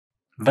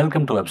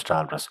Welcome to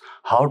WordPress.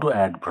 How to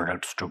add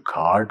products to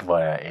cart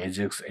via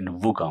Ajax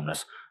in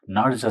WooCommerce.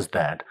 Not just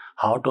that,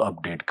 how to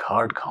update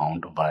cart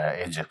count via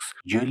Ajax.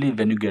 Usually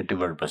when you get a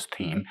WordPress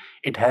theme,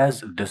 it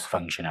has this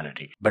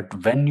functionality.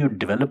 But when you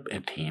develop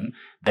a theme,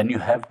 then you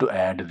have to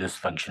add this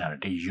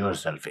functionality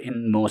yourself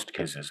in most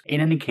cases.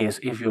 In any case,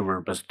 if your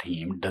WordPress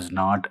theme does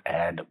not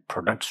add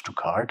products to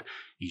cart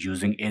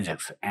using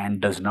Ajax and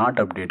does not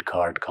update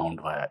cart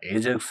count via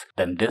Ajax,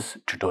 then this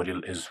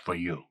tutorial is for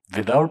you.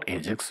 Without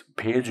Ajax,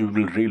 page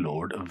will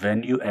reload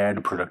when you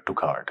add product to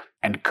cart,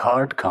 and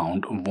cart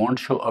count won't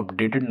show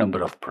updated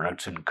number of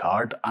products in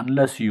cart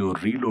unless you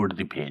reload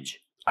the page.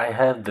 I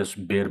have this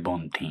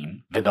barebone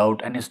theme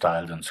without any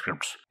styles and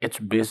scripts. It's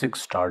basic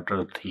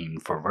starter theme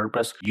for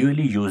WordPress,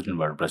 usually used in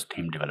WordPress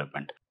theme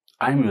development.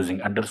 I'm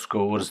using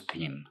underscores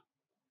theme.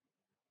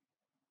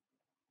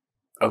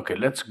 Okay,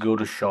 let's go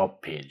to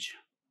shop page.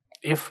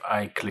 If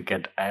I click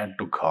at add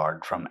to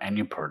cart from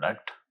any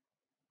product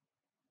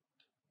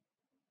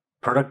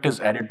is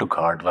added to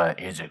cart via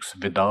Ajax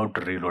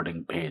without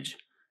reloading page.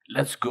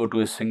 Let's go to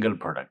a single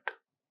product.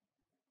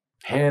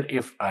 Here,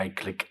 if I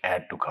click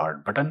add to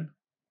cart button,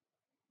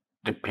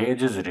 the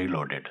page is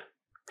reloaded.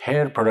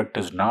 Here, product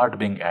is not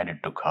being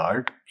added to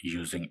cart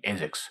using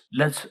Ajax.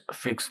 Let's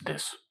fix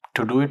this.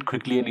 To do it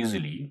quickly and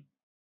easily,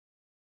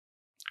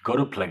 go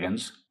to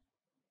plugins,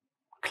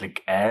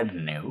 click add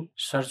new,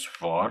 search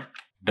for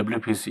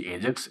WPC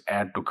Ajax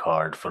add to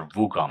cart for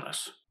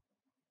WooCommerce,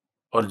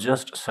 or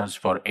just search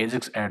for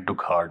Ajax add to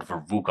cart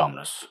for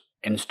WooCommerce.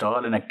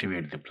 Install and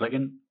activate the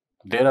plugin.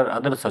 There are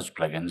other such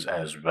plugins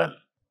as well.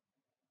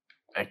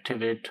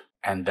 Activate,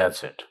 and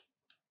that's it.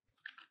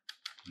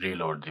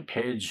 Reload the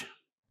page.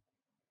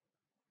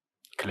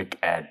 Click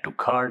add to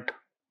cart.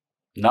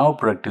 Now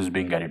product is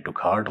being added to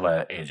cart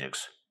via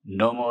Ajax.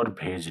 No more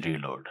page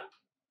reload.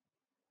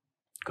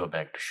 Go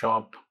back to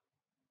shop.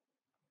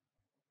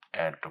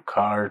 Add to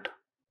cart.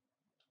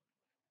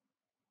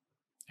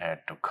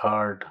 Add to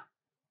cart.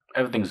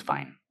 Everything's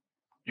fine.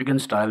 You can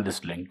style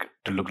this link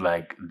to look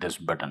like this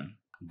button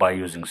by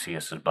using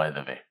CSS, by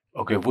the way.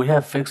 Okay, we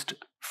have fixed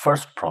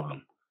first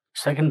problem.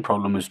 Second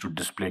problem is to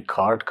display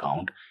cart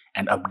count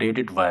and update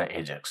it via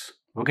Ajax.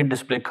 We can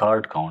display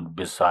cart count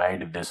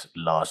beside this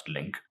last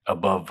link,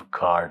 above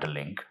cart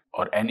link,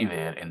 or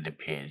anywhere in the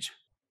page.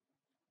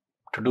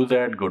 To do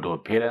that, go to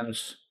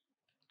Appearance,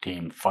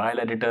 Theme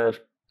File Editor.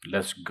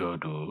 Let's go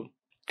to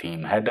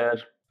Theme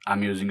Header.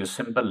 I'm using a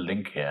simple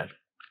link here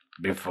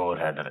before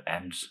header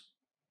ends.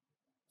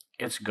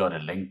 It's got a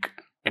link.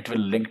 It will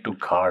link to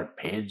cart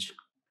page,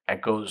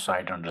 echo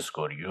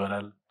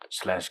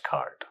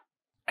site_URL/cart.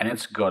 And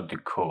it's got the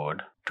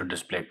code to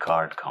display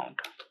cart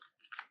count.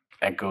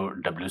 Echo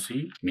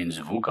WC means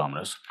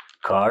WooCommerce,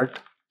 cart,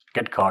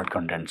 get cart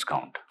contents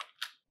count.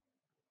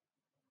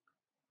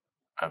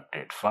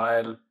 Update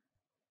file.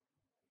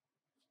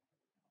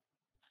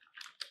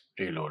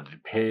 Reload the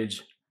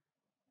page.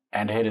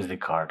 And here is the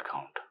cart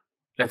count.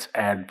 Let's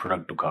add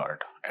product to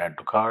cart. Add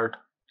to cart.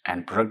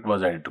 And product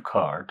was added to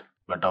cart,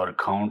 but our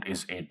count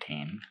is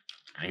 18.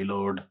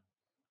 Reload.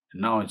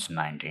 Now it's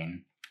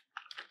 19.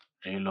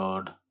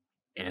 Reload.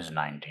 It is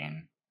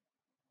 19.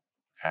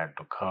 Add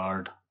to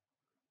cart.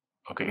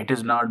 Okay, it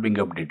is not being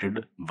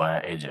updated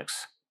via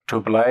Ajax. To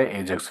apply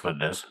Ajax for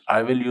this,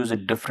 I will use a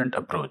different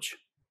approach.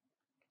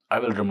 I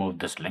will remove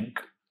this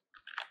link.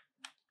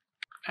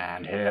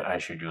 And here I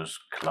should use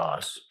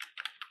class.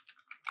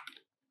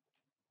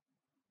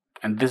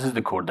 And this is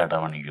the code that I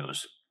want to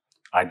use.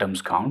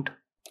 Items count.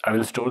 I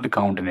will store the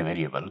count in a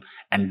variable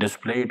and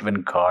display it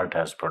when cart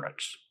has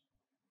products.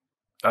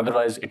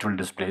 Otherwise, it will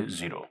display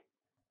 0.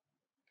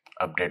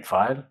 Update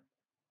file.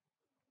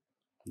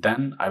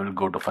 Then I will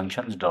go to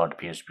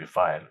functions.php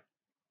file.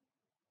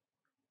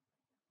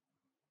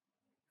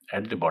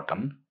 At the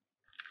bottom,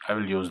 I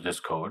will use this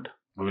code.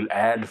 We will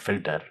add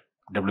filter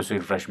wc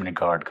refresh mini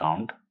cart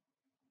count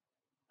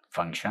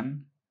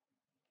function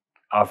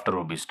after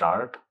OB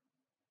start.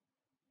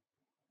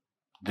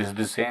 This is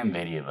the same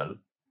variable,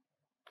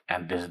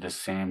 and this is the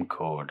same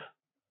code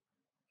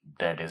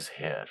that is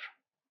here.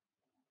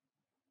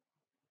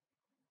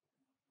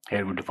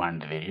 Here we define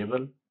the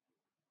variable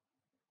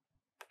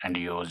and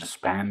use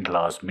span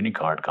class mini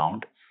cart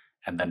count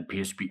and then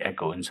PHP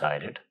echo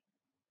inside it.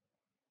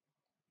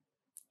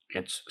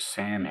 It's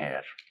same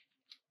here.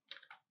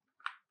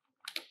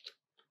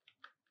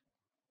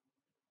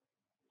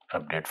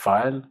 Update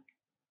file.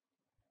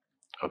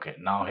 Okay,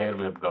 now here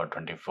we have got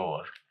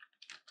 24.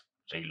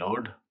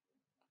 Reload.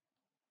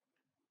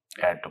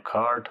 Add to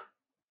cart.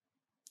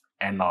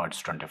 And now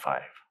it's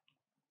 25.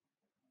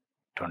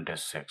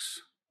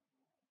 26.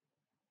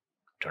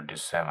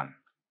 27.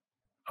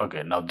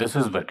 Okay, now this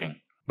is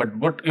working. But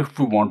what if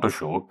we want to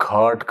show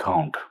cart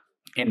count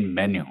in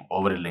menu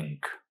over a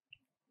link?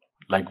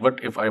 Like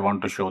what if I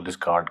want to show this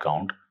cart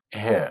count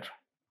here,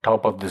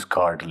 top of this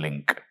cart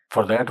link?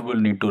 For that, we'll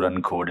need to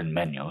run code in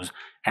menus,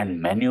 and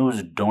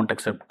menus don't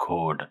accept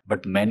code,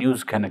 but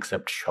menus can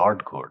accept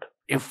shortcode.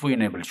 If we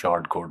enable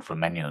shortcode for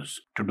menus,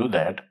 to do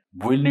that,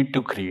 we'll need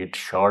to create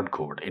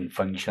shortcode in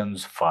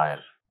functions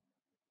file.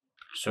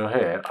 So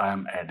here I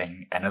am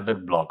adding another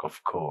block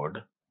of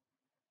code,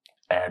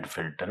 add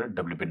filter,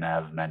 WP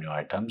nav menu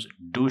items,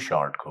 do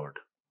short code,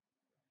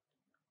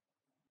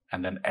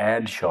 and then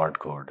add short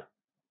code.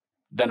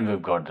 Then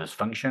we've got this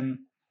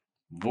function,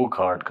 Woo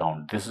card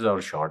count. This is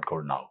our short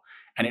code now,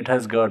 and it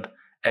has got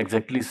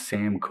exactly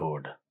same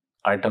code,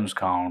 items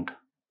count,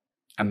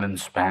 and then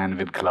span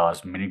with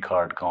class mini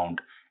card count.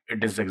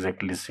 It is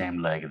exactly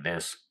same like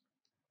this.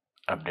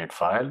 Update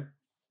file.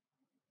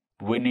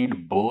 We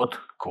need both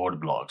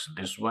code blocks,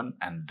 this one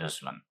and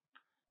this one.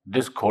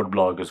 This code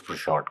block is for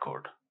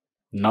shortcode.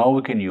 Now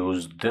we can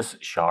use this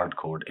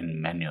shortcode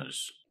in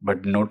menus.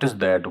 But notice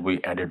that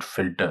we added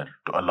filter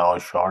to allow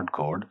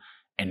shortcode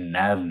in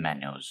nav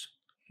menus.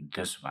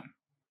 This one.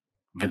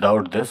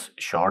 Without this,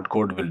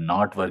 shortcode will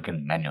not work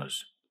in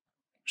menus.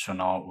 So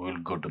now we'll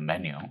go to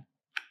menu.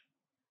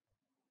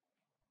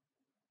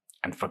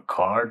 And for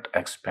cart,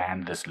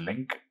 expand this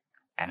link.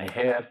 And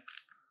here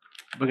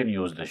we can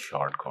use this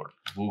shortcode,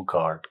 Woo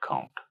cart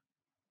count.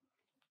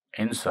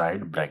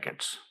 Inside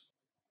brackets.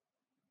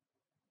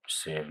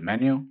 Save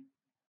menu.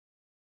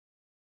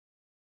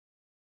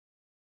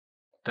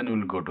 Then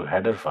we'll go to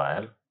header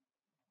file,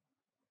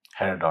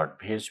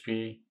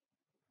 header.php.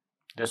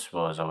 This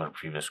was our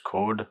previous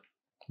code.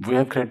 We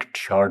have created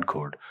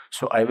shortcode,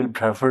 so I will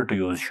prefer to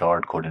use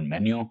shortcode in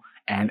menu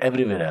and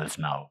everywhere else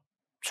now.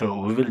 So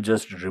we will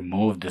just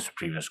remove this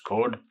previous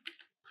code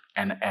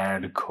and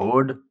add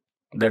code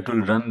that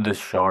will run this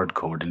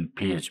shortcode in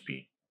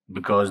PHP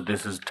because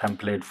this is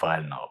template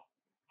file now.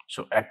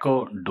 So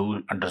echo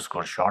do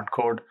underscore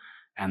shortcode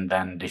and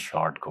then the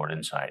shortcode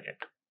inside it.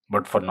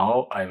 But for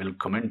now, I will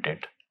comment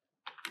it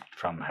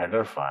from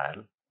header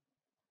file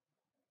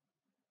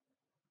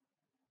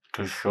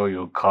to show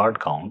you card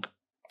count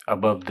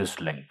above this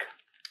link.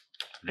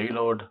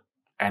 Reload,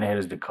 and here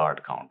is the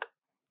card count.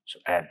 So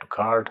add to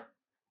cart,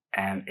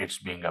 and it's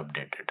being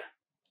updated.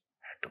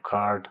 Add to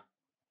cart,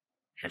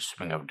 it's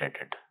being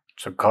updated.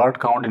 So card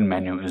count in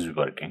menu is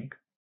working.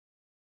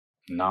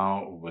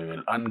 Now we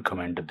will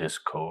uncomment this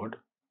code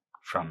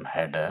from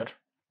header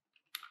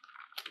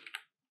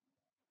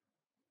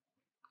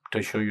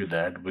to show you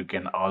that we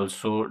can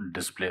also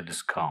display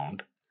this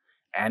count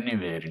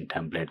anywhere in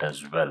template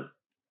as well.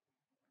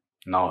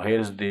 Now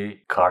here's the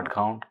card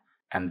count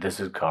and this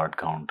is card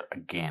count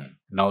again.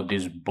 Now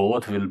these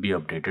both will be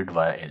updated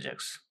via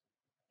Ajax.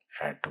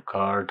 Add to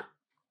cart,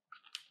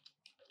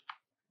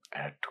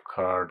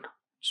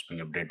 it's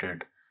being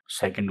updated.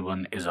 Second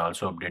one is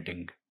also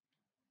updating.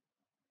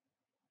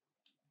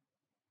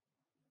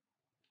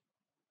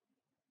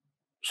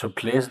 So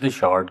place the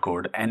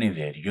shortcode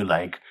anywhere you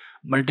like,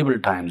 multiple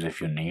times if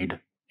you need,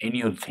 in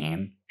your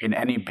theme, in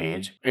any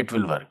page, it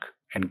will work.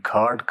 And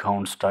card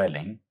count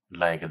styling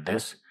like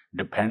this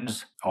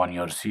depends on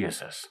your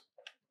CSS.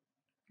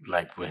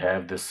 Like we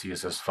have this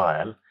CSS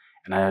file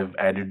and I have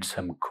added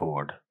some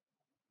code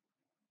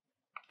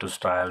to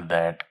style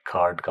that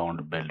card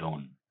count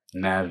balloon.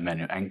 Nav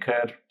menu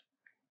anchor,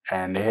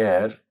 and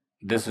here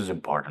this is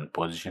important,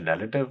 position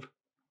relative,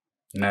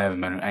 nav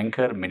menu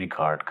anchor, mini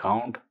card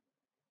count,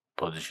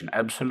 position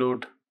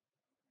absolute.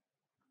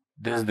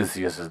 This is the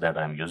CSS that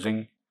I'm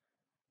using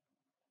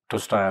to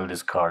style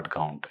this card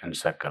count in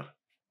circle.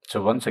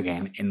 So once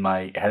again, in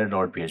my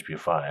header.php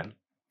file,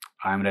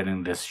 I'm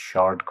running this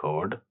short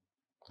code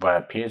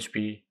via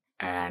PHP,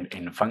 and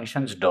in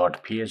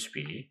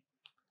functions.php,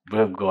 we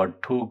have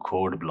got two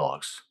code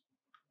blocks.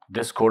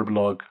 This code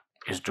block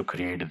is to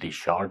create the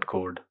short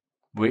code.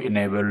 We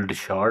enabled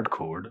short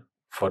code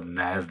for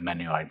nav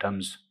menu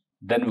items.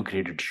 Then we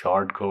created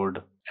short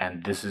code,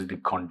 and this is the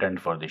content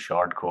for the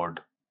short code.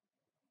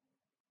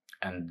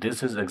 And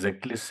this is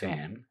exactly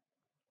same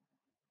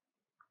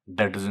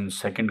that is in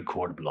second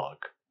code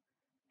block.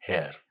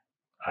 Here,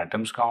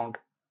 items count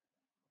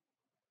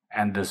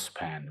and this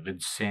span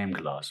with same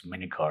class,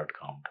 mini cart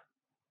count.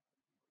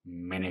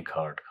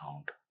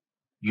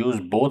 Use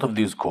both of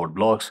these code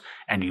blocks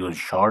and use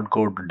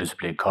shortcode to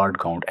display card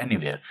count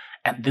anywhere.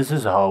 And this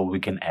is how we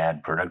can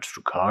add products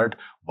to cart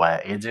via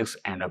Ajax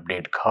and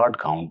update card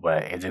count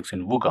via Ajax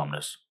in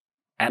WooCommerce.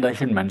 And I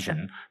should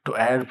mention, to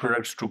add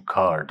products to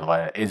cart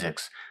via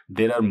Ajax,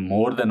 there are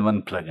more than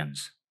one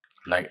plugins.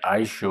 Like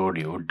I showed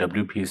you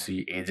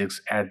WPC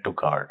Ajax add to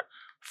cart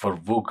for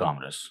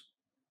WooCommerce.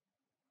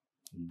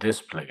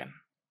 This plugin.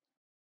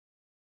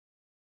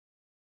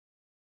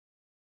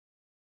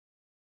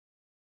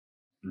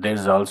 There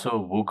is also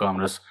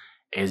WooCommerce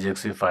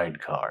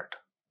Ajaxified cart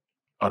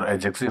or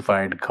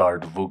Ajaxified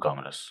cart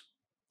WooCommerce.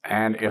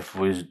 And if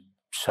we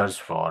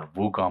search for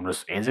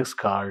WooCommerce Ajax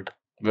cart,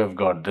 we've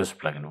got this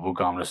plugin,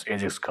 WooCommerce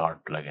Ajax cart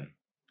plugin.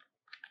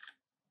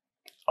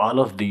 All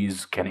of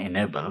these can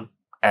enable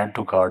add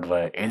to cart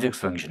via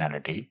Ajax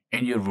functionality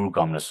in your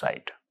WooCommerce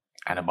site.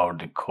 And about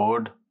the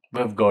code,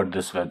 we've got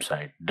this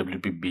website,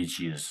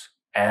 WP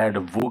add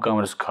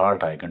WooCommerce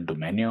cart icon to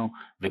menu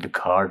with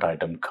cart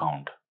item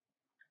count.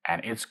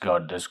 And it's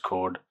got this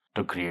code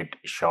to create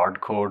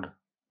short code,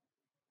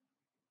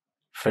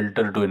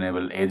 filter to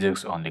enable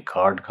Ajax on the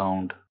cart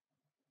count,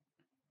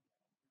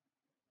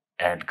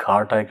 add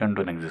cart icon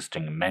to an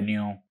existing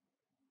menu,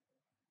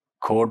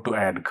 code to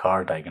add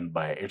cart icon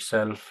by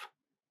itself,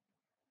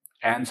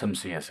 and some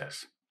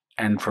CSS.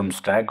 And from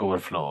Stack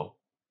Overflow,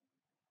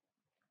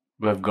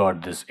 we've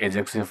got this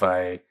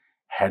Ajaxify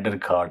header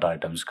cart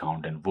items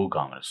count in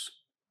WooCommerce.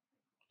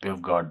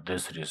 We've got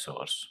this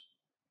resource.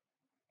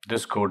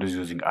 This code is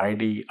using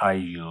ID, I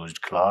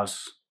used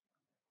class.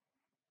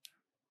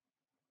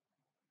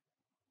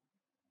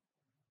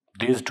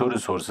 These two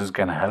resources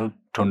can help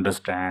to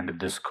understand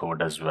this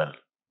code as well.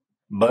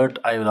 But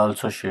I will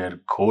also share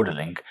code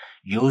link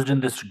used in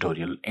this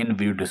tutorial in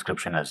video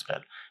description as well.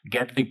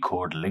 Get the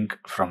code link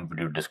from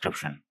video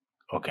description.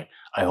 Okay,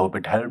 I hope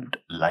it helped.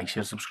 Like,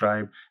 share,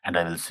 subscribe, and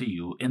I will see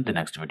you in the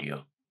next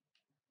video.